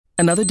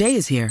Another day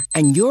is here,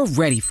 and you're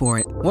ready for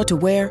it. What to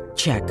wear?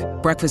 Check.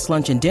 Breakfast,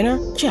 lunch, and dinner?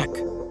 Check.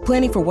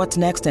 Planning for what's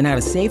next and how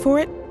to save for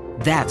it?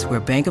 That's where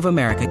Bank of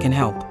America can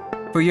help.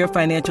 For your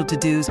financial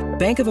to-dos,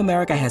 Bank of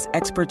America has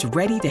experts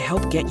ready to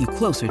help get you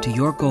closer to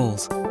your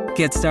goals.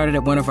 Get started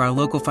at one of our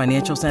local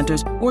financial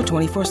centers or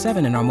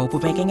 24/7 in our mobile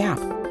banking app.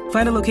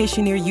 Find a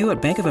location near you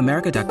at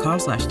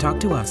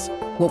bankofamerica.com/talktous.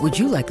 What would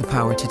you like the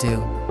power to do?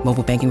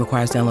 Mobile banking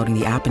requires downloading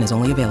the app and is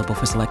only available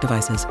for select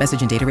devices.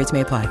 Message and data rates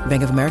may apply.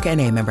 Bank of America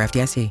N.A., member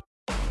FDIC.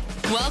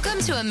 Welcome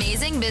to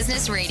Amazing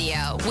Business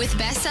Radio with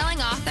best-selling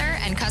author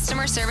and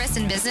customer service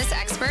and business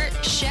expert,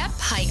 Shep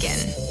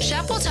Hyken.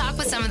 Shep will talk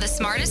with some of the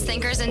smartest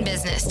thinkers in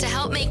business to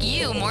help make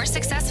you more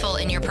successful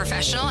in your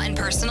professional and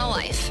personal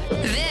life.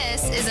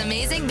 This is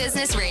Amazing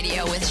Business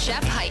Radio with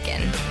Shep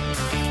Hyken.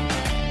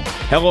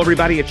 Hello,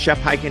 everybody. It's Shep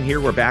Hyken here.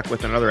 We're back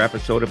with another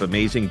episode of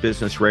Amazing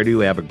Business Radio.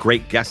 We have a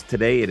great guest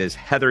today. It is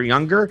Heather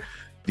Younger,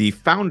 the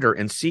founder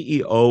and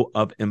CEO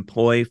of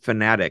Employee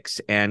Fanatics.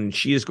 And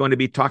she is going to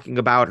be talking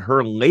about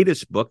her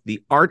latest book,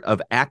 The Art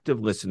of Active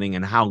Listening,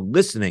 and how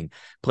listening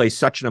plays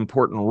such an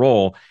important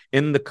role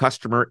in the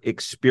customer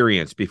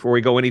experience. Before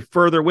we go any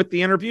further with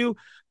the interview, a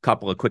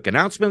couple of quick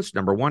announcements.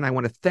 Number one, I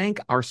want to thank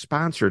our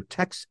sponsor,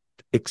 Text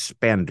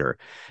Expander.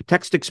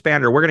 Text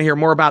Expander, we're going to hear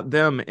more about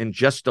them in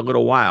just a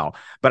little while.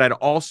 But I'd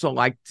also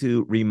like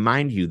to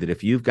remind you that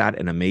if you've got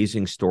an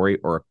amazing story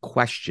or a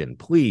question,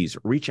 please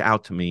reach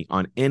out to me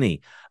on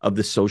any of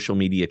the social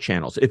media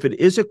channels. If it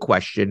is a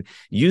question,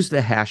 use the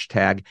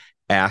hashtag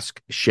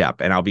AskShep,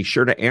 and I'll be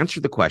sure to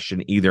answer the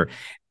question either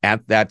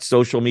at that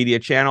social media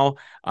channel,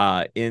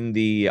 in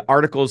the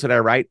articles that I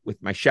write with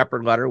my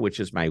Shepherd Letter, which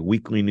is my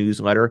weekly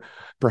newsletter,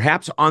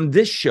 perhaps on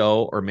this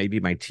show, or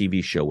maybe my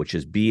TV show, which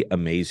is Be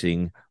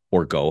Amazing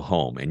or Go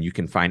Home. And you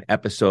can find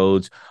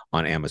episodes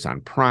on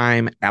Amazon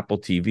Prime, Apple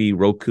TV,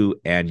 Roku,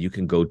 and you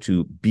can go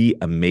to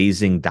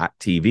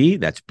beamazing.tv.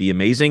 That's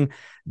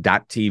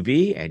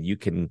beamazing.tv, and you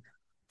can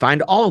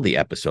find all the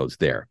episodes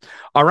there.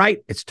 All right,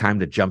 it's time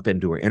to jump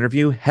into our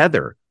interview.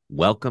 Heather,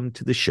 welcome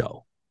to the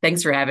show.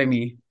 Thanks for having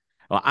me.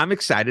 Well, I'm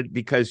excited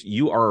because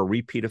you are a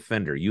repeat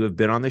offender. You have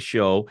been on the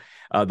show.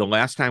 The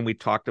last time we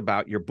talked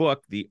about your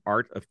book, The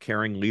Art of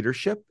Caring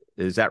Leadership.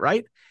 Is that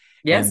right?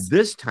 Yes. And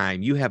this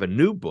time you have a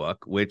new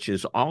book, which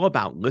is all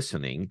about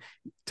listening,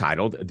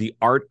 titled The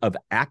Art of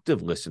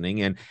Active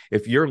Listening. And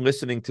if you're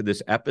listening to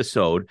this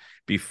episode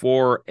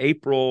before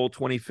April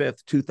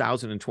 25th,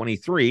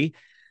 2023,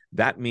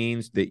 that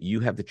means that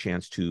you have the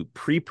chance to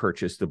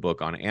pre-purchase the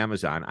book on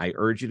Amazon. I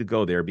urge you to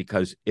go there,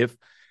 because if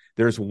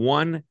there's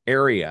one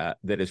area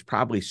that is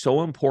probably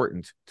so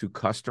important to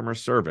customer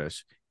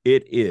service,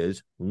 it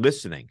is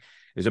listening.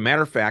 As a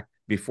matter of fact,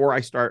 before I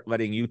start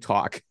letting you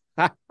talk,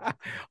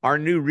 our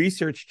new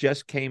research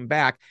just came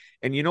back.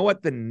 And you know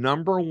what? The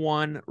number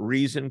one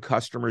reason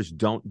customers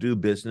don't do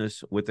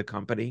business with a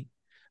company,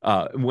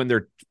 when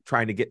they're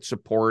trying to get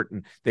support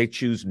and they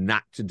choose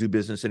not to do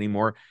business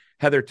anymore,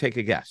 Heather, take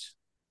a guess.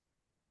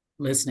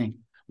 Listening.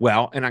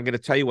 Well, and I'm going to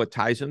tell you what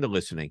ties into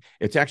listening.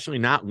 It's actually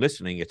not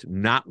listening. It's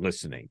not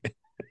listening.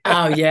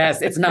 Oh,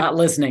 yes. It's not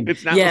listening.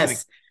 It's not listening.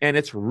 And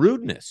it's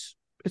rudeness.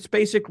 It's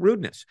basic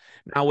rudeness.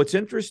 Now, what's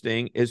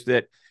interesting is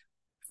that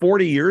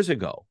 40 years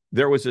ago,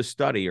 there was a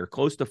study, or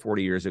close to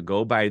 40 years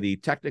ago, by the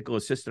Technical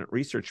Assistant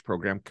Research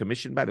Program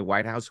commissioned by the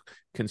White House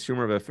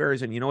Consumer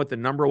Affairs. And you know what? The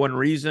number one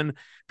reason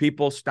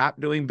people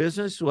stopped doing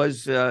business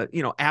was,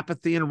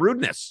 apathy and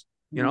rudeness.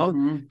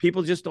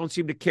 People just don't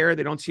seem to care.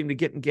 They don't seem to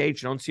get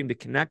engaged. They don't seem to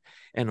connect.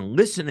 And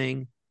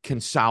listening can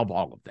solve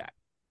all of that.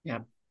 Yeah,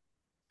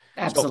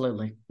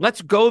 absolutely. So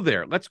let's go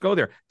there.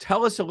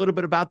 Tell us a little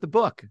bit about the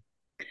book.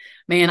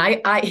 Man,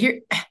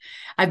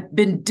 I've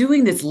been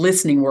doing this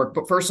listening work,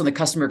 but first on the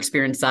customer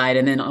experience side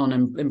and then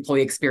on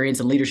employee experience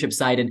and leadership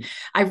side. And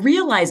I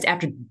realized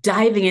after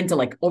diving into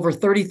like over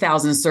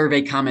 30,000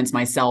 survey comments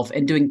myself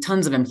and doing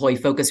tons of employee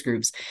focus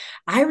groups,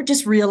 I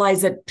just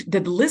realized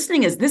that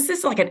listening is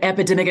like an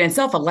epidemic in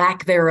itself, a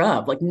lack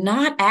thereof, like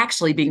not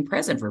actually being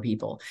present for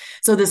people.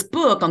 So this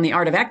book on the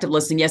art of active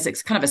listening, yes,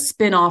 it's kind of a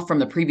spin-off from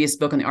the previous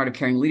book on the art of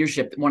caring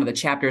leadership. One of the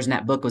chapters in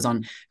that book was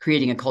on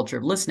creating a culture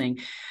of listening.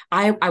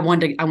 I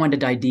wanted to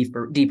dive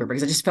deeper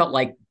because I just felt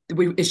like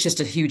it's just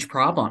a huge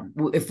problem.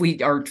 If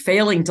we are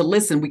failing to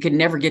listen, we can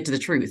never get to the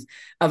truth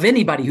of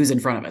anybody who's in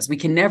front of us. We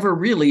can never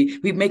we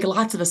make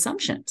lots of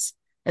assumptions.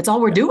 That's all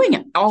we're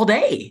doing all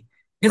day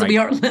because we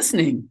aren't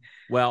listening.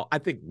 Well, I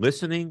think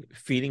listening,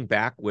 feeding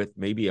back with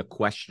maybe a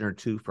question or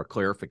two for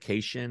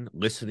clarification,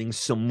 listening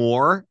some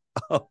more.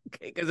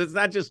 Okay, because it's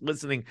not just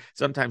listening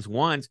sometimes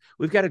once.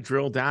 We've got to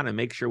drill down and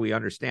make sure we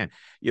understand.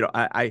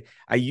 I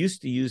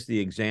used to use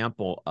the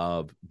example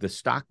of the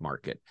stock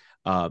market.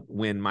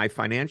 When my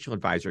financial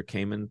advisor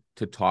came in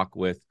to talk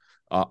with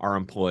our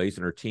employees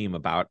and our team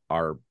about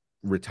our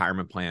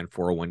retirement plan,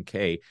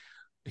 401k,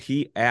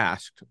 he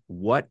asked,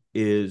 what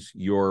is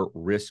your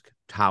risk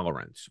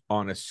tolerance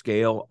on a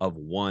scale of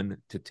 1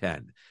 to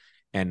 10?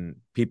 And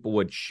people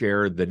would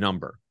share the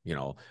number.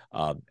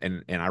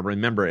 And I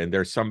remember, and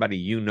there's somebody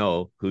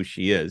who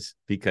she is,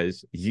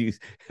 because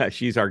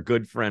she's our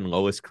good friend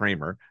Lois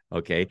Kramer.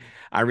 Okay,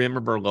 I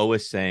remember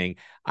Lois saying,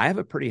 "I have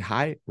a pretty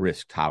high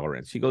risk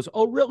tolerance." He goes,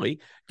 "Oh,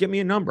 really? Give me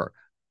a number."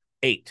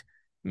 8,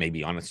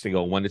 maybe on a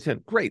scale of 1 to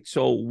 10. Great.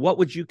 So, what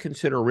would you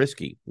consider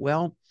risky?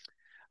 Well,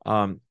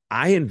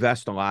 I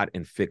invest a lot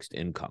in fixed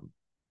income,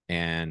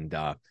 and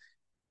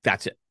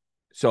that's it.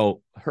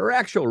 So her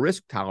actual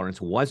risk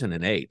tolerance wasn't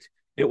an 8.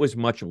 It was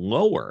much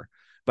lower.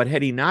 But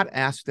had he not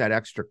asked that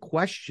extra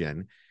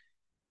question,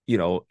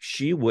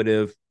 she would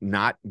have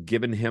not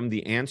given him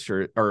the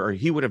answer, or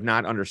he would have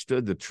not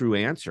understood the true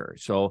answer.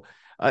 So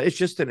it's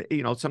just that,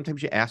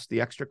 sometimes you ask the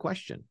extra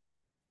question.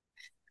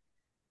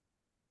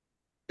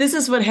 This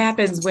is what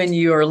happens when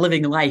you are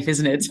living life,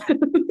 isn't it?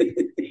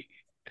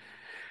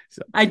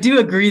 So, I do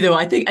agree, though.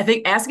 I think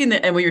asking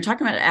and when you're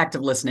talking about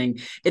active listening,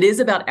 it is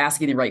about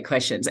asking the right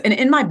questions. And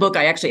in my book,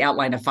 I actually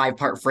outlined a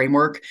 5-part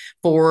framework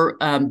for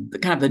kind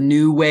of the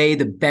new way,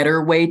 the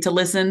better way to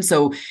listen.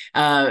 So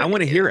I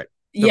want to hear it.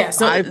 The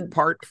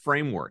 5-part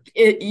framework.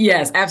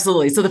 Yes,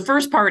 absolutely. So the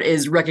first part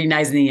is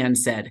recognizing the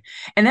unsaid.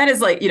 And that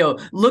is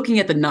looking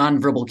at the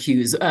nonverbal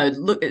cues,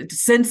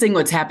 sensing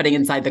what's happening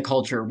inside the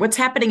culture, what's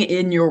happening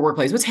in your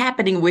workplace, what's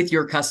happening with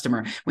your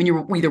customer when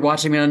you're either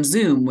watching them on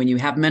Zoom, when you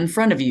have them in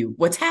front of you,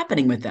 what's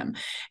happening with them.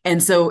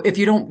 And so if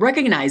you don't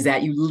recognize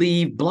that, you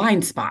leave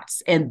blind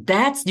spots. And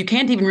you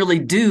can't even really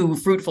do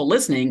fruitful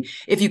listening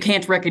if you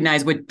can't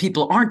recognize what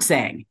people aren't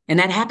saying. And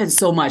that happens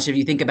so much if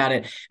you think about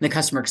it in the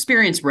customer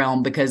experience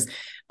realm, because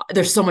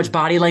there's so much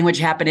body language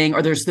happening,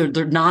 or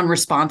they're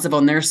non-responsive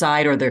on their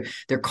side, or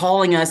they're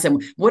calling us,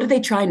 and what are they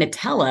trying to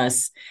tell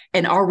us?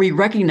 And are we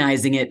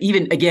recognizing it,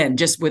 even again,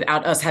 just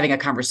without us having a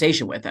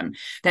conversation with them?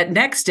 That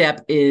next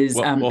step is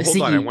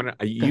hold on.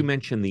 You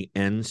mentioned the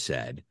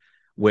NSAID,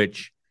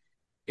 which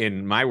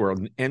in my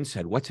world,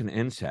 NSAID. What's an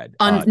NSAID?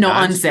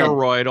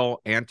 Non-steroidal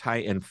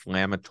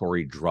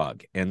anti-inflammatory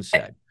drug.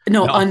 NSAID.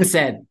 No,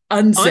 unsaid.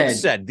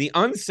 Unsaid. The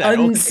unsaid.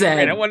 Unsaid.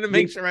 Okay. I wanted to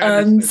make sure I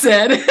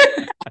understood.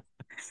 Unsaid.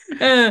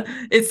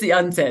 It's the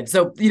unsaid.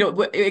 So,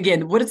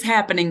 again, what is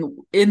happening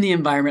in the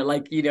environment,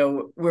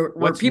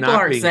 where people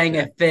aren't saying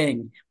a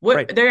thing.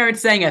 They aren't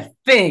saying a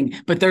thing,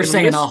 but they're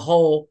saying a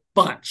whole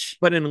bunch.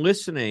 But in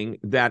listening,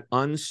 that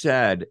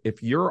unsaid,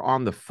 if you're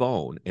on the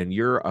phone and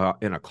you're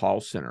in a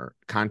call center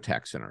is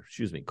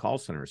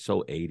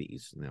so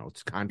 80s.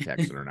 It's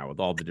contact center now with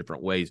all the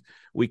different ways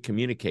we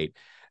communicate.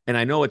 And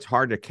I know it's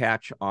hard to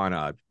catch on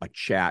a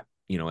chat,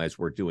 as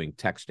we're doing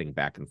texting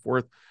back and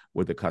forth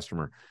with the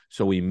customer.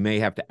 So we may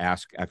have to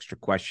ask extra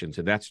questions.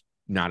 And that's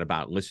not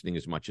about listening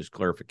as much as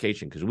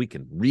clarification, because we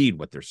can read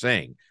what they're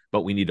saying,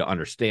 but we need to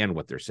understand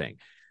what they're saying.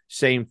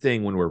 Same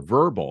thing when we're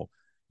verbal,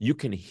 you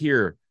can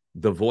hear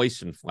the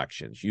voice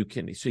inflections.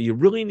 So you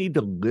really need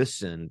to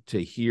listen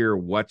to hear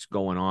what's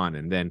going on.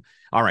 And then,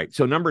 all right.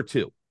 So number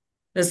 2.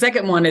 The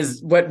second one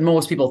is what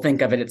most people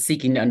think of it. It's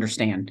seeking to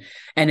understand.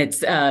 And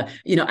it's, I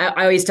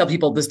always tell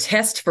people this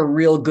test for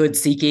real good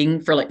seeking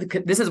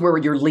this is where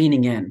you're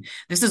leaning in.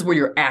 This is where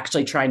you're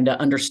actually trying to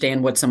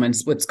understand what's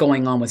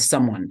going on with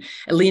someone.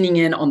 Leaning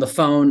in on the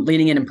phone,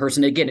 leaning in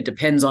person. Again, it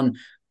depends on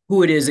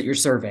who it is that you're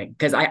serving.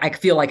 Because I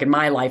feel like in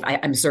my life,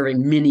 I'm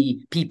serving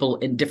many people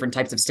in different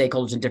types of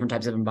stakeholders in different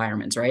types of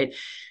environments, right?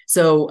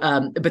 So,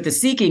 but the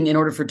seeking, in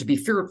order for it to be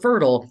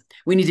fertile,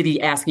 we need to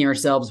be asking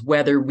ourselves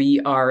whether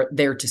we are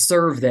there to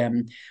serve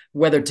them,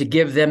 whether to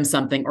give them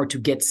something or to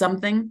get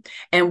something.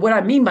 And what I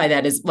mean by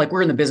that is,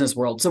 we're in the business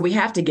world, so we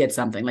have to get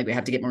something. We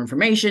have to get more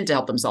information to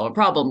help them solve a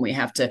problem. We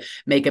have to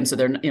make them so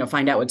they're,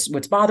 find out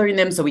what's bothering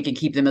them so we can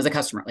keep them as a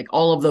customer,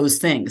 all of those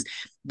things.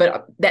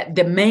 But that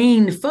the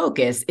main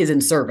focus is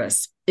in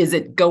service. Is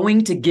it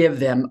going to give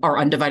them our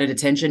undivided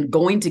attention,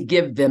 going to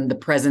give them the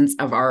presence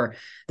of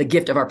the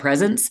gift of our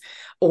presence?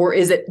 Or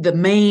is it the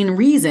main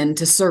reason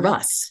to serve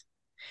us?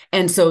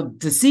 And so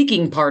the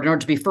seeking part, in order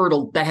to be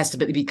fertile, that has to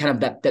be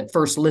kind of that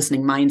first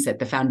listening mindset.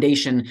 The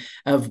foundation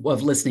of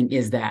listening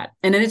is that.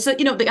 And then it's,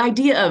 the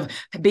idea of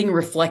being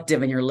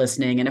reflective in your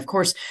listening. And of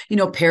course,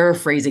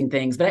 paraphrasing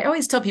things. But I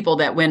always tell people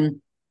that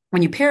when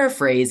you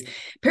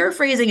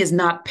paraphrasing is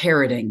not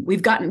parroting.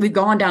 We've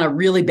gone down a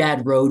really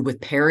bad road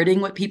with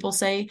parroting what people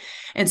say.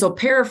 And so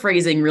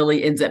paraphrasing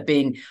really ends up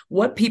being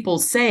what people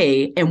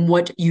say and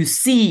what you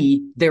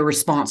see their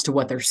response to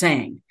what they're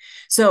saying.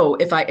 So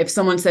if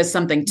someone says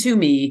something to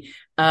me,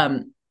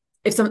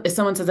 if someone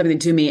says something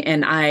to me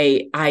and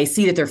I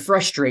see that they're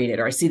frustrated,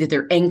 or I see that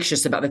they're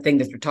anxious about the thing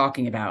that they're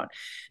talking about,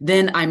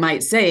 then I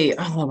might say,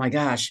 oh my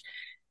gosh,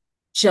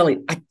 Shelley,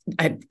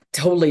 I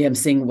totally am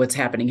seeing what's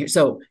happening here.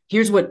 So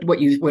here's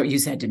what you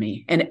said to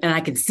me, and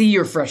I can see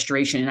your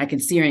frustration, and I can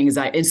see your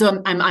anxiety. And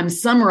so I'm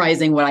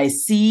summarizing what I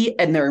see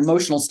and their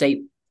emotional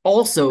state,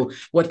 also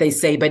what they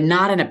say, but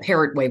not in a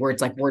parrot way where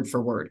it's word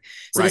for word.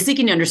 So right. The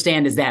seeking to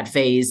understand is that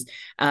phase.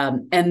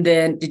 And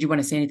then, did you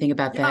want to say anything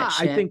about that?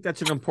 I think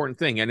that's an important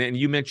thing. And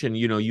you mentioned,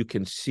 you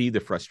can see the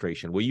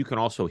frustration. Well, you can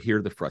also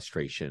hear the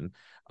frustration.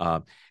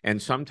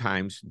 And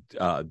sometimes,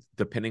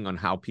 depending on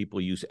how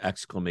people use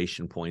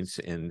exclamation points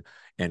and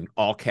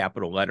all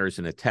capital letters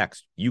in a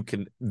text, you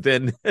can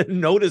then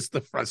notice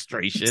the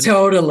frustration.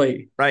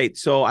 Totally. Right.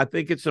 So I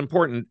think it's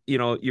important,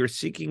 you're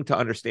seeking to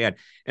understand.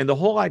 And the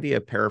whole idea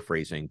of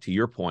paraphrasing, to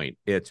your point,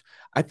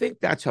 I think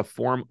that's a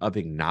form of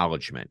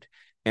acknowledgement.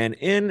 And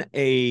in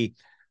a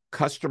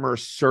customer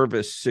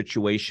service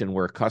situation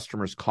where a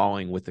customer's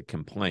calling with a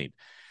complaint,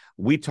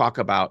 we talk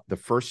about the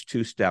first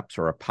two steps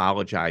are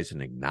apologize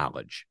and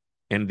acknowledge.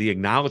 And the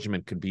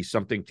acknowledgement could be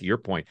something, to your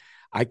point,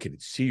 I can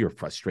see your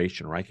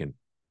frustration, or I can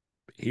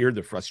hear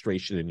the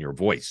frustration in your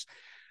voice.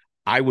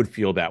 I would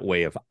feel that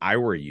way if I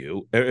were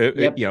you,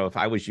 if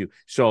I was you.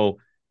 So,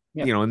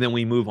 and then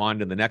we move on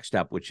to the next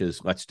step, which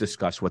is let's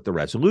discuss what the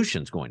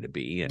resolution is going to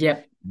be.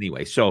 And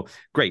anyway, so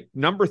great.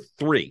 Number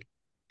 3.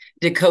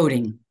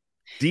 Decoding.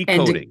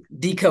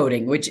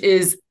 Decoding, which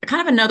is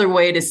kind of another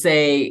way to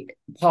say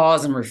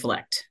pause and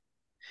reflect.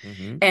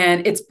 Mm-hmm.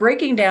 And it's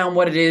breaking down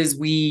what it is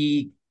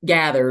we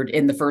gathered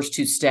in the first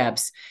 2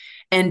 steps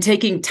and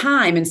taking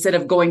time instead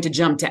of going to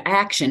jump to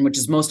action, which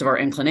is most of our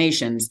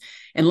inclinations.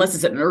 Unless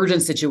it's an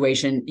urgent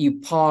situation, you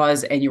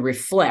pause and you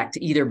reflect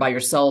either by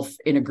yourself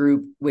in a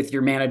group with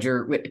your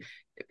manager,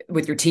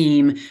 with your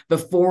team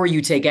before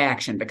you take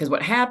action. Because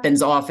what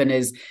happens often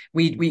is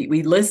we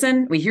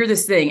listen, we hear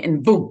this thing,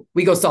 and boom,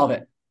 we go solve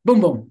it. Boom,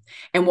 boom.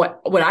 And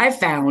what I've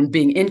found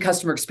being in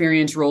customer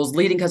experience roles,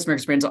 leading customer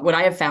experience, what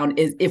I have found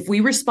is if we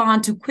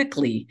respond too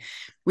quickly,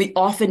 we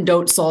often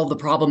don't solve the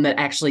problem that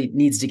actually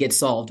needs to get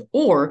solved,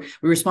 or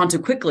we respond too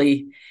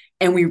quickly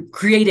and we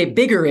create a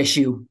bigger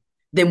issue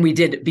than we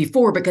did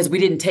before because we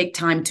didn't take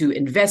time to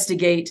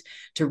investigate,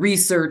 to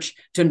research,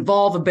 to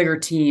involve a bigger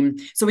team.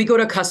 So we go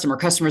to a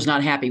customer's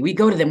not happy. We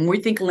go to them. We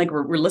think like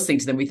we're listening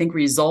to them. We think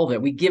we resolve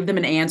it. We give them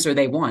an answer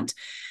they want.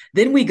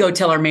 Then we go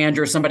tell our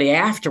manager or somebody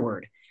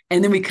afterward.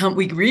 And then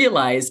we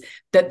realize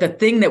that the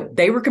thing that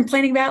they were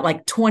complaining about,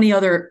 like 20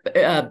 other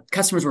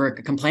customers were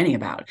complaining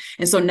about.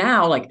 And so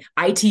now like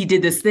IT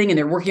did this thing and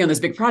they're working on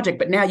this big project,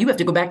 but now you have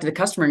to go back to the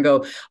customer and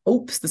go,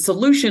 oops, the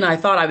solution I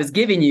thought I was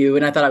giving you,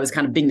 and I thought I was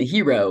kind of being the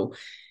hero,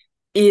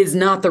 is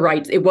not the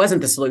right, it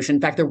wasn't the solution.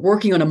 In fact, they're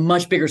working on a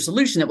much bigger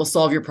solution that will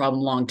solve your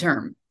problem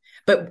long-term.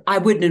 But I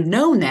wouldn't have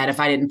known that if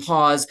I didn't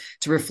pause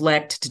to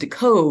reflect, to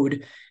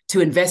decode,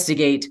 to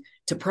investigate,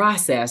 to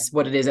process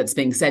what it is that's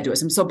being said to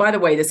us. And so, by the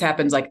way, this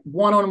happens like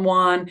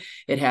one-on-one.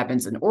 It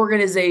happens in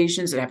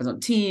organizations. It happens on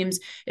teams.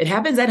 It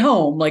happens at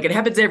home. Like it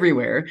happens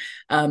everywhere,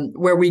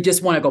 where we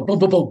just want to go boom,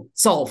 boom, boom,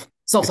 solve.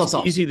 It's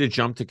easy to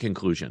jump to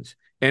conclusions.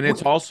 And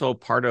it's also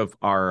part of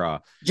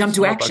our jump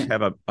to action.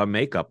 Have a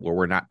makeup where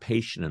we're not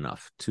patient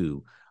enough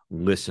to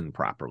listen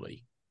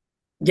properly.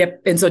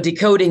 Yep. And so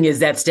decoding is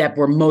that step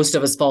where most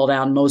of us fall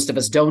down. Most of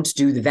us don't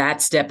do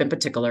that step in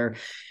particular.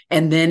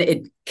 And then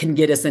it can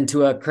get us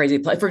into a crazy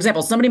place. For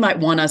example, somebody might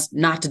want us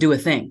not to do a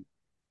thing.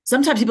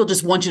 Sometimes people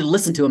just want you to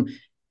listen to them,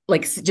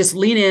 like just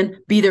lean in,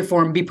 be there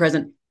for them, be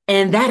present.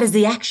 And that is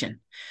the action.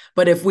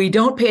 But if we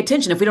don't pay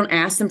attention, if we don't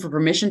ask them for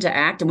permission to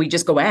act and we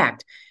just go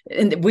act,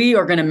 and we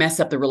are going to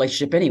mess up the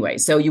relationship anyway.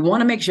 So you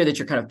want to make sure that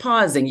you're kind of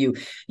pausing,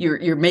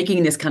 you're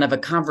making this kind of a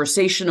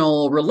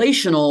conversational,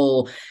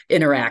 relational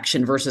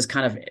interaction versus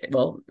kind of,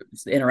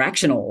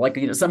 interactional, like,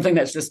 something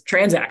that's just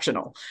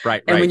transactional.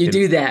 Right. And when you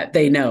do that,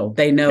 they know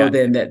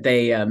then that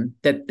they,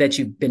 that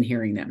you've been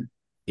hearing them.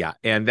 Yeah.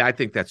 And I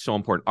think that's so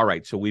important. All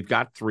right. So we've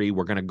got 3.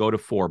 We're going to go to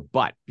 4.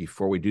 But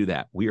before we do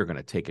that, we are going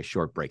to take a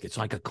short break. It's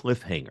like a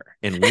cliffhanger.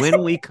 And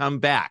when we come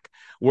back,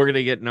 we're going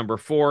to get number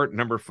 4,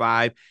 number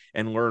 5,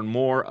 and learn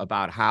more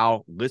about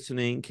how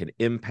listening can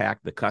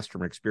impact the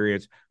customer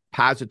experience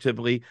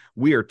positively.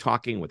 We are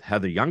talking with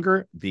Heather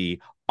Younger,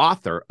 the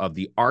author of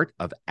The Art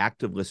of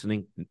Active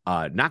Listening.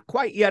 Not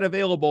quite yet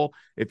available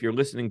if you're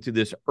listening to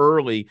this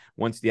early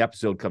once the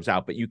episode comes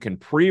out, but you can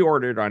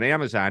pre-order it on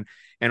Amazon.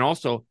 And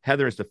also,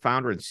 Heather is the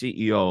founder and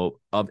CEO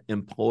of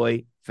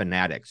Employee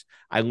Fanatics.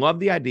 I love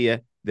the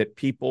idea that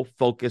people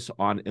focus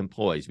on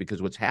employees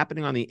because what's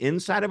happening on the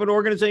inside of an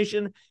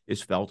organization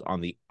is felt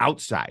on the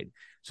outside.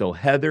 So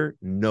Heather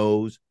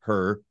knows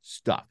her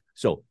stuff.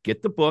 So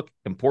get the book,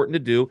 important to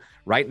do.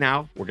 Right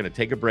now, we're going to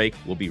take a break.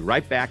 We'll be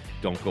right back.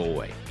 Don't go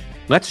away.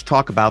 Let's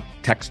talk about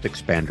Text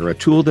Expander, a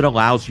tool that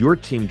allows your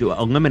team to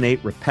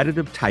eliminate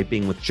repetitive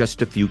typing with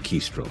just a few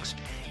keystrokes.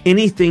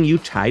 Anything you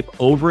type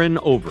over and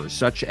over,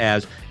 such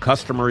as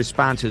customer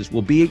responses,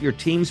 will be at your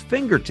team's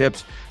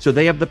fingertips, so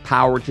they have the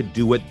power to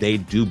do what they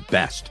do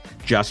best,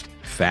 just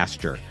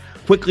faster.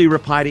 Quickly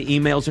reply to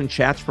emails and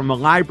chats from a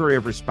library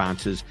of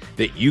responses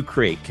that you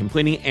create,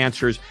 completing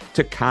answers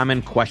to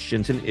common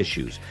questions and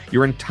issues.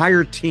 Your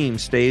entire team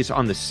stays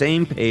on the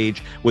same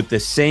page with the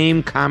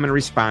same common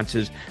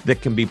responses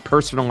that can be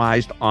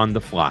personalized on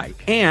the fly.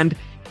 And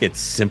it's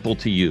simple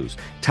to use.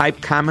 Type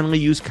commonly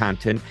used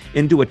content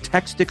into a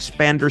Text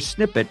Expander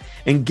snippet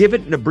and give it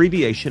an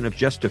abbreviation of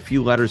just a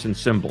few letters and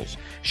symbols.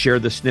 Share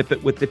the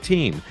snippet with the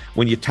team.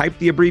 When you type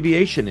the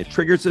abbreviation, it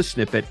triggers the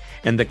snippet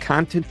and the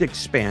content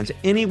expands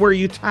anywhere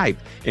you type,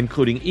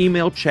 including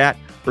email, chat,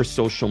 or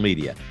social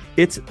media.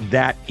 It's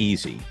that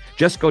easy.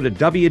 Just go to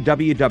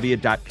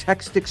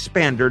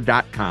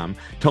www.textexpander.com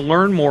to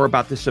learn more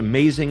about this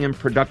amazing and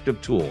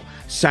productive tool.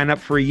 Sign up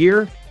for a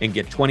year and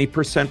get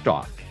 20%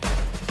 off.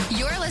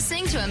 You're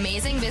listening to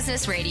Amazing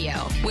Business Radio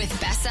with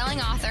best-selling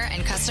author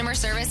and customer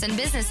service and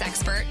business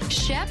expert,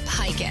 Shep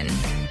Hyken.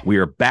 We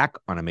are back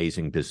on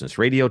Amazing Business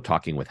Radio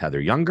talking with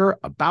Heather Younger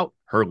about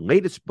her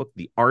latest book,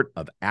 The Art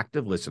of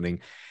Active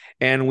Listening.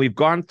 And we've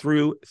gone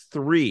through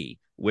 3,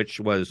 which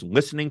was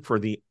listening for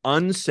the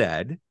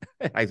unsaid.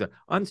 I said,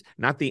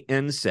 not the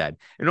NSAID.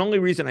 And the only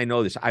reason I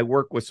know this, I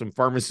work with some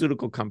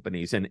pharmaceutical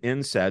companies, and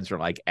NSAIDs are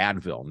like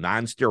Advil,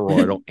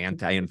 non-steroidal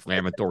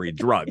anti-inflammatory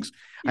drugs.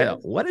 I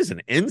thought, what does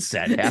an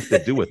NSAID have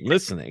to do with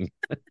listening?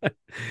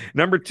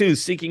 Number 2,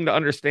 seeking to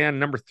understand.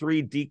 Number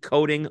 3,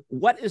 decoding.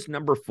 What is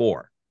number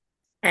 4?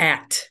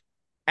 Act.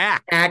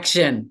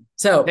 Action.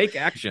 So take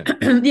action.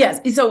 Yes.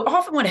 So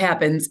often what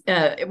happens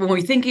when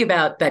we're thinking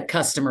about that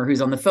customer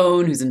who's on the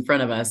phone, who's in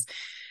front of us,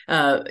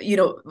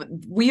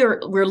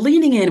 we're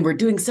leaning in, we're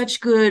doing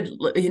such good,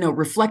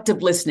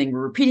 reflective listening.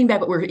 We're repeating back,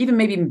 but we're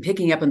maybe even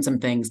picking up on some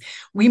things.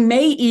 We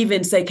may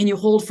even say, can you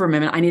hold for a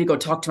minute? I need to go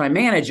talk to my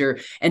manager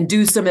and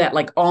do some of that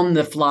like on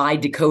the fly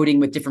decoding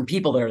with different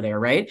people that are there.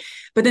 Right.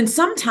 But then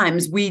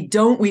sometimes we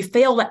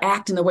fail to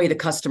act in the way the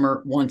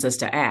customer wants us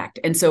to act.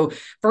 And so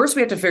first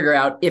we have to figure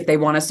out if they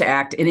want us to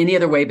act in any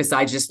other way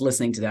besides just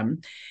listening to them.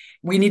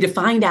 We need to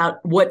find out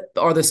what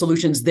are the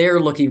solutions they're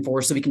looking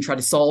for so we can try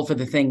to solve for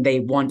the thing they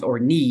want or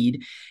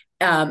need.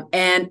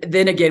 And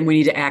then again, we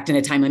need to act in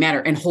a timely manner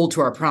and hold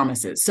to our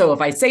promises. So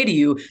if I say to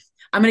you,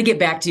 I'm going to get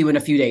back to you in a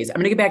few days, I'm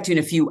going to get back to you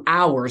in a few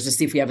hours to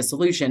see if we have a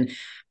solution,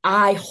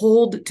 I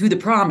hold to the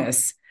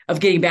promise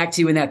of getting back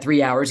to you in that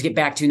 3 hours, get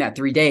back to you in that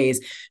 3 days.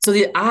 So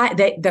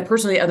that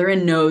person on the other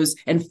end knows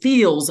and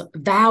feels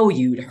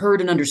valued, heard,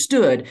 and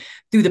understood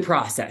through the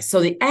process. So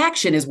the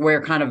action is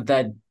where kind of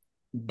the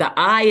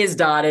I is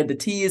dotted, the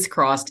T is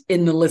crossed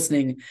in the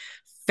listening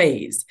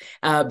phase,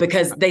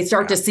 because they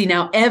start to see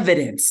now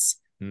evidence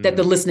that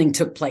the listening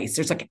took place.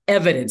 There's like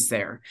evidence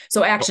there.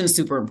 So action is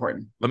super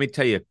important. Let me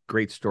tell you a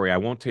great story. I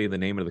won't tell you the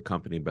name of the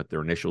company, but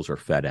their initials are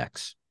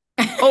FedEx.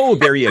 Oh,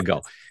 there you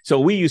go. So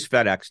we use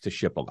FedEx to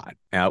ship a lot.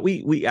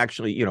 We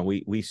actually,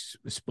 we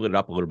split it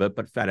up a little bit,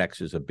 but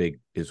FedEx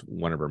is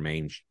one of our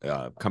main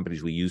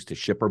companies we use to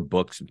ship our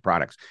books and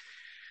products.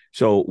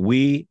 So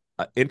we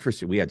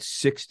had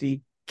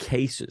 60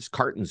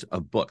 cartons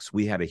of books.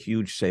 We had a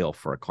huge sale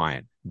for a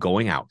client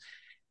going out,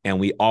 and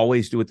we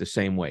always do it the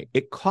same way.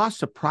 It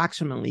costs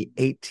approximately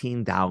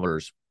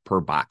 $18 per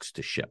box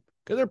to ship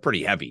because they're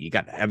pretty heavy. You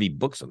got heavy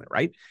books in there,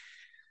 right?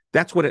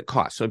 That's what it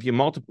costs. So if you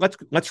multiply,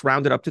 let's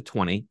round it up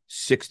to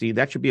 60.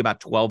 That should be about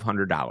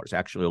 $1,200.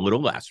 Actually, a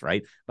little less,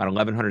 right? About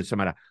 $1,100 some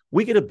odd.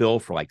 We get a bill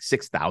for like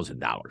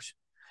 $6,000,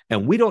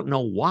 and we don't know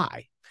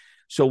why.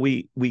 So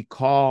we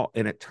call,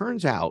 and it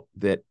turns out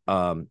that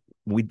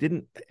we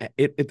didn't,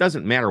 it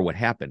doesn't matter what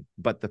happened,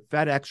 but the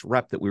FedEx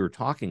rep that we were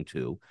talking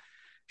to,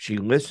 she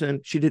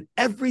listened, she did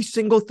every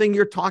single thing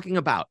you're talking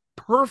about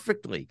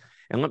perfectly.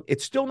 And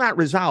it's still not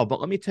resolved, but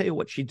let me tell you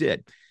what she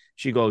did.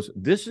 She goes,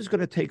 this is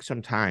going to take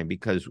some time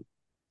because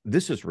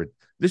this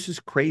is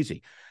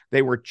crazy.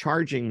 They were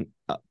charging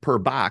per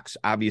box,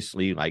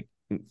 obviously like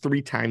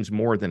 3 times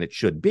more than it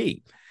should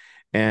be.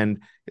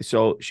 And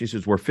so she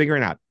says, we're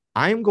figuring out,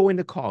 I'm going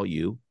to call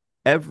you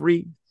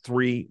every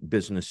 3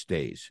 business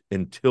days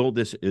until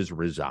this is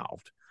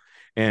resolved.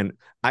 And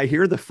I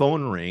hear the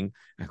phone ring.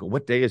 I go,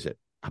 what day is it?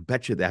 I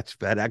bet you that's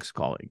FedEx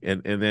calling.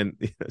 And then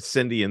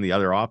Cindy in the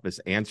other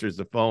office answers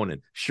the phone.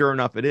 And sure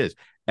enough, it is.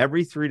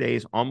 Every 3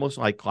 days, almost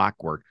like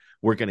clockwork,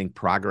 we're getting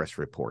progress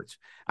reports.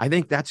 I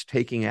think that's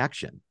taking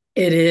action.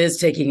 It is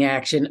taking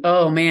action.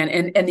 Oh, man.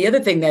 And the other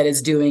thing that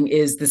is doing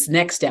is this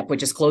next step,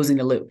 which is closing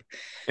the loop.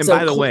 And so,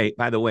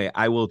 by the way,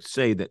 I will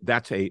say that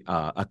that's a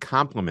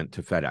compliment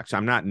to FedEx.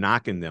 I'm not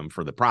knocking them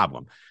for the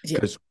problem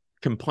because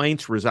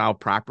complaints resolved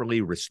properly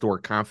restore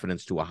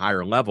confidence to a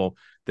higher level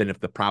than if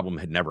the problem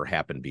had never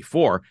happened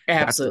before.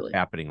 Absolutely. That's what's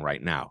happening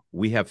right now.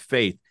 We have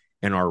faith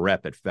in our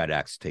rep at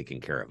FedEx taking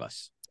care of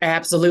us.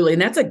 Absolutely.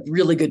 And that's a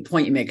really good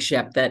point you make,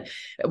 Shep, that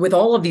with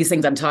all of these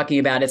things I'm talking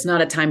about, it's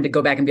not a time to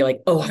go back and be like,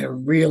 oh, I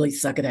really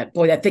suck at that.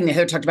 Boy, that thing that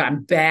Heather talked about,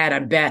 I'm bad. I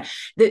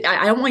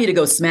don't want you to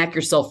go smack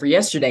yourself for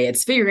yesterday.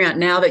 It's figuring out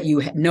now that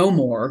you know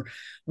more,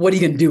 what are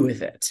you going to do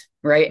with it?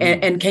 Right.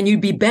 And can you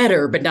be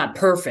better, but not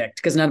perfect?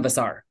 Because none of us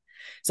are.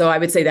 So I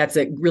would say that's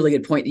a really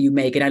good point that you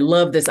make. And I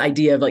love this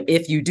idea of like,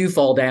 if you do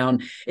fall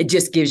down, it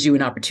just gives you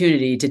an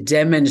opportunity to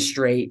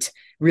demonstrate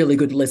really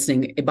good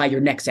listening by your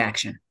next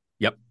action.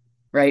 Yep.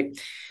 Right.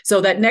 So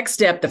that next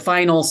step, the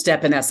final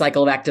step in that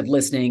cycle of active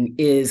listening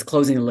is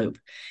closing the loop.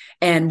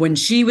 And when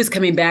she was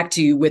coming back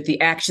to you with the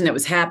action that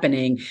was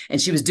happening and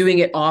she was doing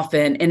it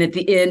often, and at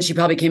the end, she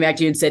probably came back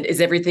to you and said,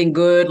 is everything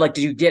good? Like,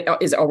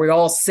 are we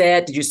all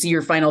set? Did you see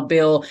your final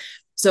bill?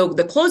 So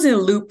the closing the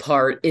loop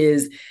part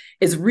is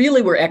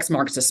really where X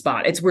marks the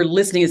spot. It's where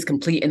listening is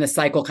complete and the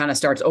cycle kind of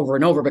starts over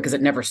and over because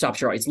it never stops.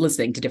 You're always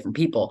listening to different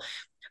people.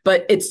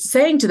 But it's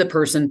saying to the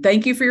person,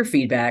 thank you for your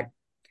feedback.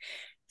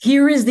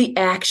 Here is the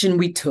action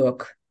we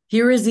took.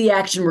 Here is the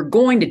action we're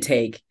going to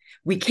take.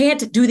 we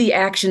can't do the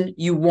action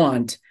you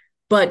want,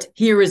 but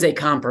here is a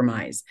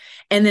compromise.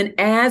 And then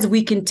as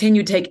we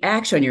continue to take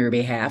action on your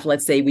behalf,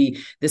 let's say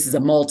this is a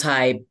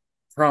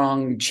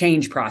multi-pronged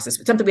change process,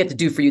 but something we have to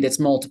do for you that's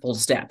multiple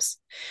steps.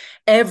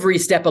 Every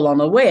step along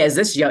the way, as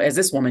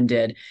this woman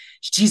did,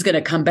 she's going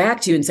to come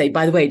back to you and say,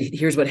 by the way,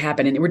 here's what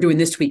happened. And we're doing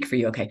this tweak for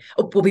you. Okay.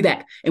 Oh, we'll be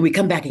back. And we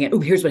come back again. Oh,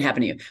 here's what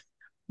happened to you.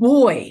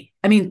 Boy,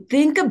 I mean,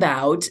 think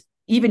about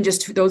even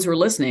just those who are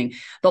listening,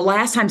 the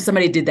last time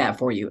somebody did that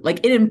for you.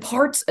 Like, it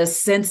imparts a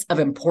sense of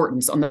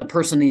importance on the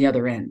person on the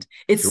other end.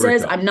 It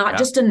says, I'm not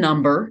just a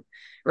number,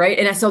 right?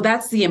 And so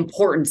that's the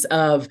importance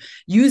of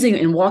using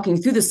and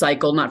walking through the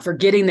cycle, not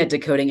forgetting that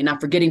decoding and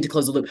not forgetting to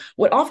close the loop.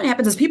 What often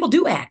happens is people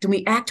do act, and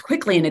we act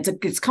quickly, and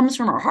it comes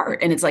from our heart,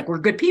 and it's like, we're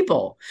good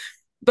people.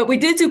 But we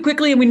did too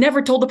quickly, and we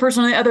never told the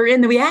person on the other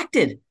end that we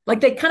acted.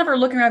 Like, they kind of are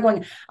looking around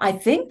going, I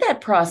think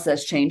that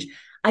process changed.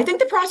 I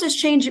think the process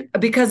changed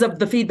because of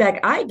the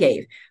feedback I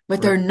gave,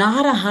 but they're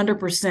not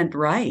 100%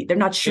 right. They're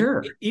not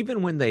sure.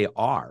 Even when they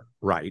are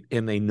right,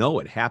 and they know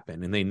it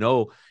happened, and they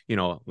know,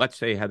 let's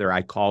say, Heather,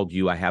 I called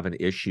you, I have an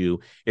issue.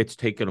 It's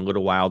taken a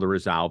little while to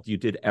resolve. You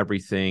did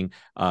everything.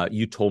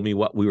 You told me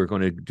what we were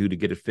going to do to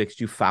get it fixed.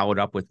 You followed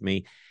up with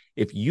me.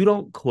 If you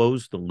don't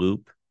close the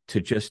loop to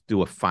just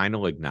do a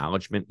final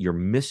acknowledgement, you're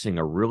missing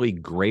a really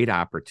great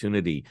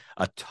opportunity,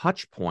 a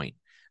touch point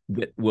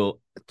that will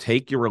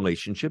take your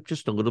relationship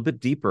just a little bit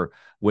deeper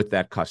with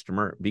that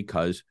customer,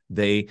 because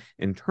they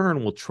in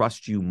turn will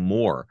trust you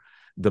more.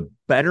 The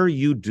better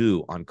you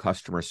do on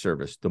customer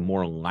service, the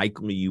more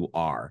likely you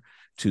are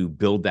to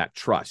build that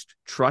trust.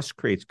 Trust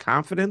creates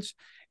confidence,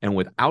 and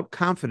without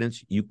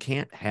confidence, you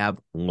can't have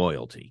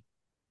loyalty.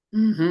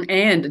 Mm-hmm.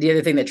 And the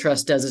other thing that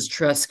trust does is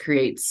trust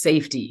creates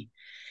safety.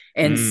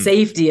 And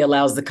safety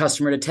allows the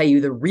customer to tell you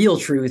the real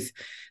truth.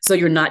 So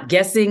you're not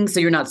guessing, so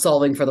you're not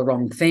solving for the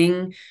wrong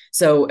thing.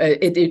 So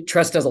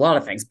trust does a lot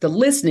of things. The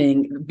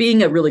listening,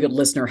 being a really good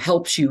listener,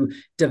 helps you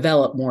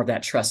develop more of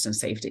that trust and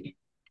safety.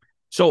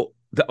 So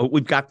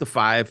we've got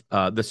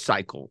the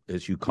cycle,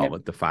 as you call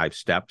it, the 5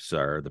 steps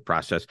or the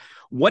process.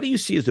 What do you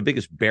see as the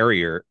biggest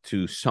barrier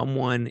to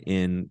someone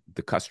in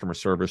the customer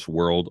service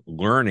world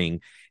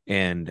learning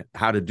and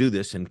how to do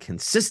this and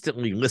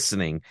consistently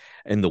listening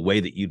in the way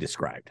that you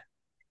described?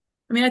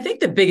 I mean, I think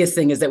the biggest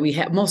thing is that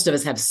most of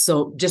us have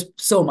so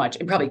much,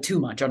 and probably too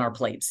much on our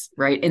plates,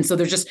 right? And so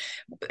there's just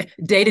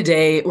day to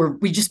day, or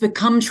we just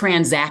become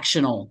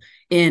transactional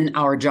in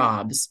our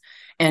jobs.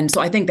 And so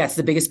I think that's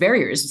the biggest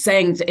barrier, is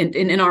saying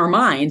in our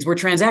minds, we're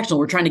transactional.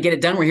 We're trying to get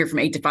it done. We're here from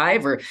 8 to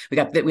 5, or we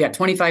got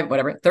 25,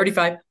 whatever,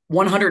 35,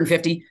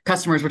 150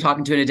 customers we're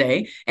talking to in a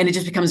day. And it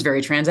just becomes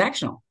very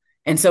transactional.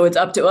 And so it's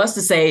up to us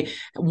to say,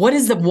 what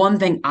is the one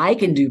thing I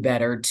can do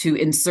better to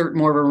insert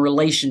more of a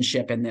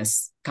relationship in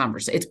this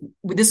conversation?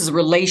 This is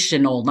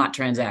relational, not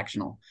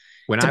transactional.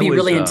 To be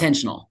really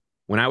intentional.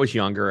 When I was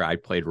younger, I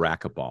played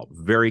racquetball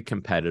very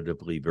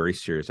competitively, very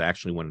serious. I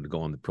actually wanted to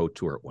go on the pro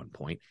tour at one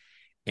point.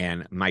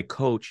 And my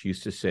coach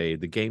used to say,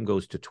 the game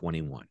goes to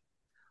 21.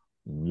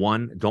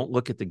 Don't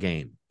look at the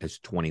game as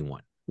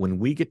 21. When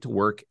we get to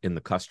work in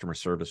the customer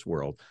service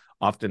world,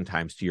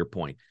 oftentimes, to your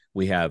point,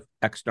 we have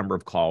X number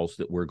of calls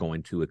that we're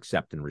going to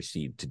accept and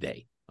receive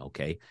today,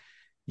 okay?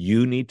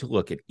 You need to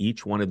look at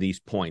each one of these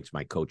points,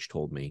 my coach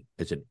told me,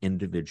 as an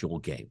individual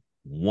game,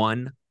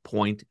 1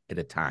 point at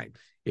a time.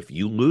 If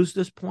you lose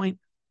this point,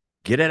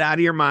 get it out of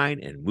your mind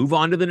and move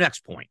on to the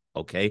next point.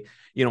 Okay.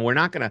 We're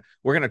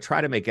going to try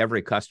to make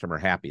every customer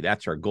happy.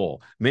 That's our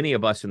goal. Many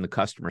of us in the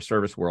customer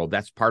service world,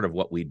 that's part of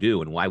what we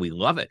do. And why we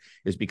love it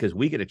is because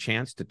we get a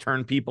chance to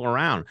turn people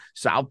around,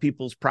 solve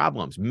people's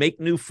problems, make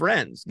new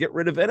friends, get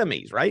rid of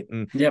enemies, right?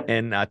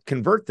 And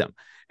convert them.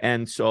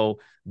 And so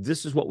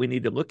this is what we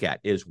need to look at,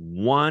 is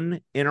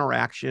one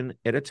interaction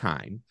at a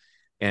time.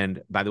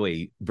 And by the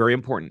way, very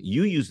important,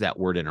 you used that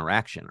word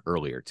interaction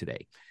earlier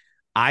today.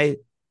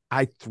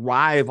 I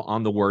thrive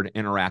on the word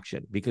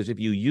interaction, because if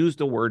you use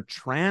the word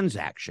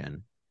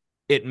transaction,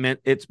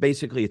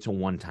 it's a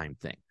one-time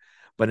thing.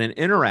 But an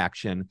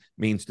interaction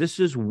means this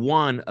is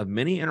one of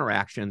many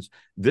interactions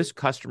this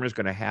customer is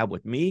going to have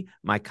with me,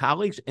 my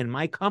colleagues, and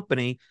my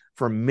company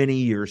for many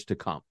years to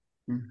come.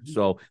 Mm-hmm.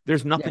 So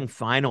there's nothing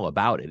final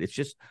about it. It's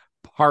just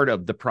part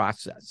of the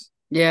process.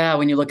 Yeah,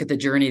 when you look at the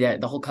journey,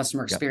 that the whole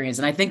customer experience.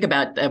 And I think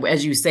about,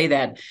 as you say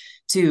that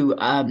too,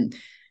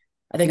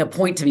 I think a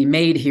point to be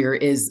made here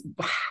is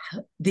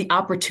the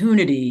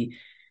opportunity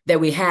that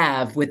we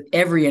have with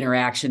every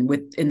interaction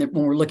when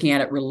we're looking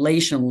at it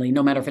relationally,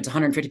 no matter if it's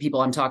 150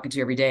 people I'm talking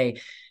to every day,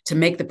 to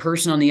make the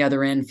person on the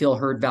other end feel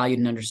heard, valued,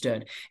 and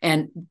understood.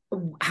 And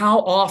how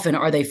often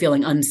are they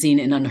feeling unseen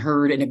and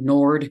unheard and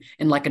ignored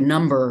and like a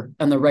number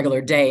on the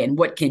regular day? And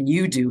what can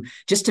you do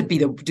just to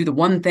do the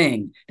one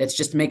thing that's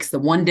just makes the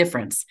one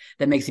difference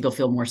that makes people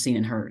feel more seen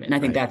and heard? And I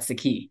think that's the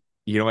key.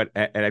 You know what?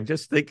 And I'm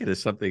just thinking of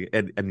something,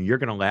 and you're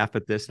going to laugh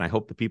at this, and I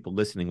hope the people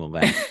listening will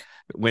laugh.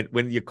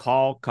 When you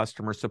call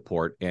customer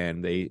support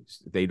and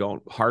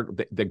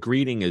the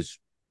greeting is,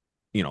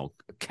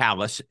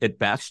 callous at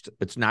best.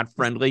 It's not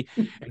friendly.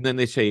 And then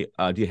they say,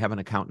 do you have an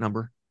account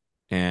number?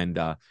 And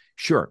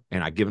sure.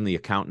 And I give them the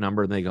account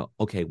number and they go,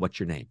 okay, what's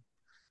your name?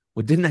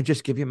 Well, didn't I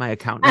just give you my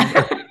account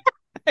number?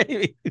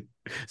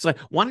 It's like,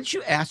 why don't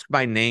you ask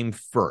my name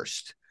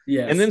first?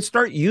 Yes. And then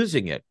start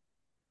using it.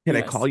 Can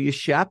Yes. I call you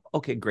Shep?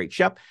 Okay, great.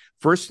 Shep,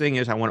 first thing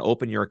is I want to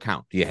open your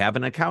account. Do you have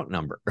an account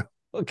number?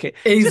 Okay.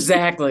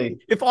 Exactly.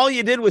 If all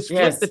you did was flip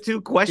Yes. the two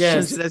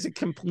questions, Yes. it has a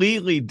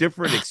completely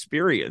different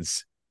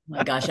experience.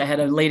 My gosh, I had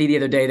a lady the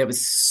other day that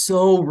was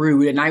so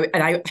rude, and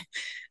I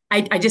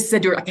just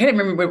said to her, I can't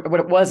remember what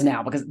it was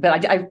now but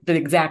I the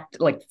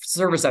exact like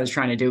service I was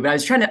trying to do, but I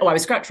was trying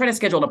to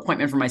schedule an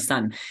appointment for my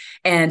son,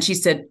 and she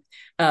said,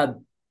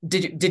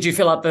 did you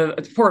fill out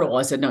the portal?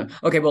 I said no.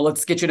 Okay, well,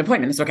 let's get you an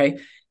appointment. It's okay.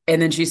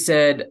 And then she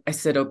said,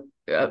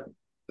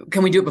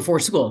 can we do it before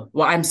school?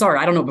 Well, I'm sorry,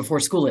 I don't know what before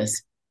school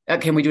is.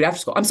 Can we do it after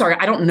school? I'm sorry,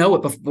 I don't know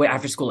what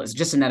after school is.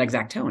 Just in that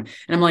exact tone,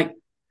 and I'm like,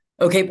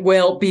 okay,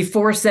 well,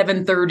 before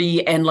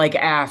 7:30 and like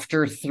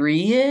after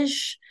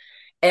 3-ish.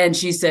 And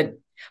she said,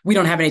 we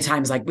don't have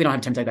times like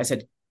that. I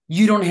said,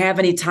 you don't have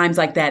any times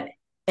like that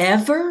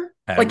ever?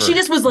 Like she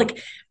just was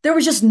like, there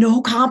was just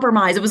no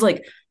compromise. It was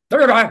like, I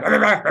would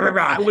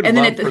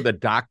love for the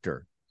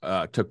doctor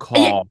to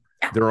call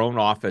their own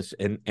office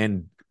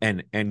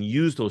and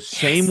use those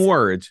same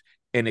words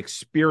and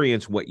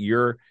experience what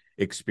you're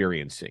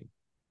experiencing.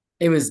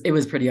 It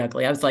was pretty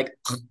ugly. I was like,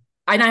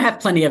 and I have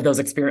plenty of those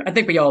experiences. I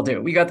think we all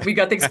do. We got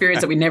the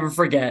experience that we never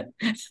forget.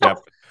 Yep.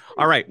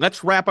 All right,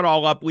 let's wrap it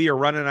all up. We are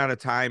running out of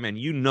time, and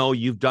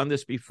you've done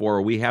this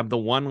before. We have the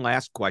one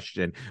last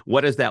question.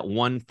 What is that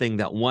one thing,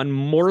 that one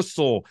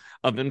morsel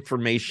of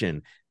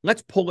information?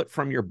 Let's pull it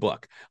from your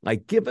book.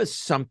 Like, give us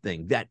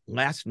something, that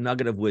last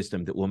nugget of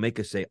wisdom that will make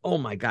us say, oh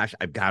my gosh,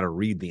 I've got to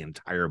read the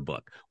entire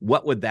book.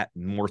 What would that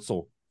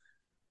morsel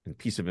and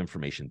piece of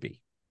information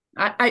be?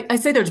 I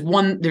say there's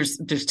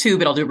two,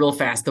 but I'll do it real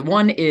fast. The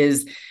one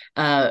is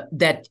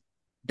that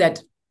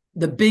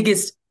the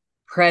biggest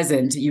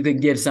present you can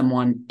give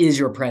someone is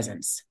your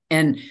presence,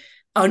 and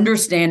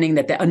understanding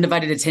that the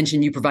undivided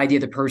attention you provide the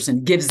other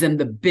person gives them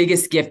the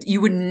biggest gift.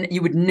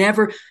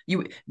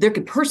 There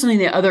could person on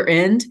the other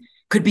end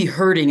could be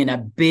hurting in a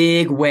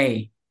big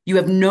way. You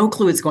have no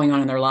clue what's going on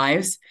in their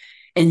lives,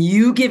 and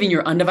you giving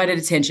your undivided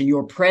attention,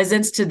 your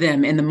presence to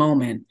them in the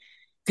moment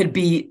could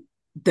be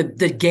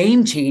the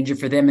game changer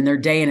for them in their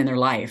day and in their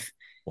life.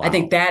 Wow. I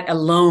think that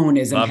alone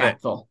is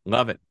impactful.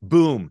 Love it.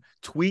 Boom.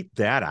 Tweet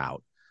that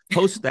out.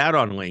 Post that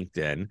on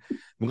LinkedIn.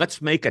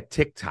 Let's make a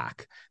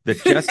TikTok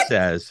that just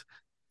says,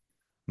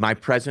 my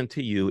present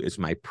to you is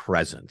my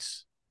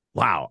presence.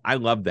 Wow. I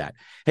love that.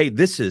 Hey,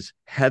 this is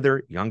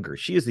Heather Younger.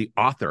 She is the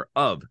author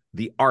of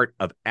The Art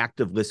of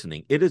Active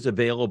Listening. It is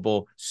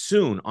available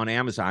soon on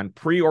Amazon.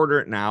 Pre-order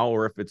it now,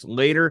 or if it's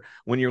later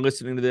when you're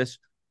listening to this,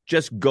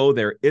 just go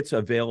there. It's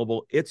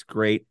available. It's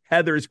great.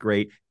 Heather's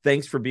great.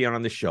 Thanks for being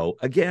on the show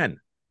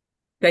again.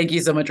 Thank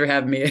you so much for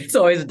having me. It's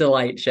always a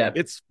delight, Shep.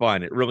 It's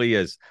fun. It really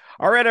is.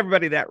 All right,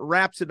 everybody, that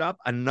wraps it up.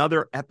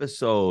 Another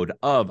episode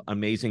of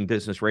Amazing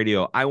Business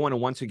Radio. I want to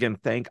once again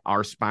thank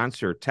our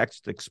sponsor,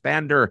 Text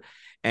Expander,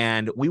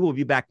 and we will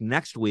be back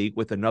next week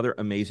with another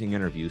amazing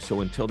interview. So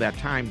until that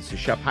time, this is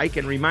Shep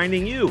Hyken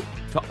reminding you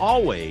to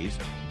always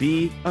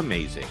be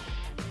amazing.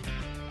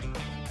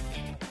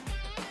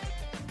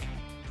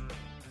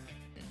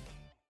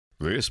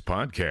 This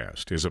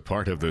podcast is a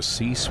part of the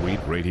C-Suite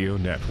Radio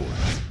Network.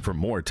 For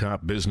more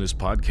top business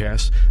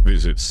podcasts,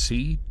 visit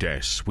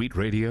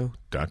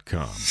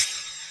c-suiteradio.com.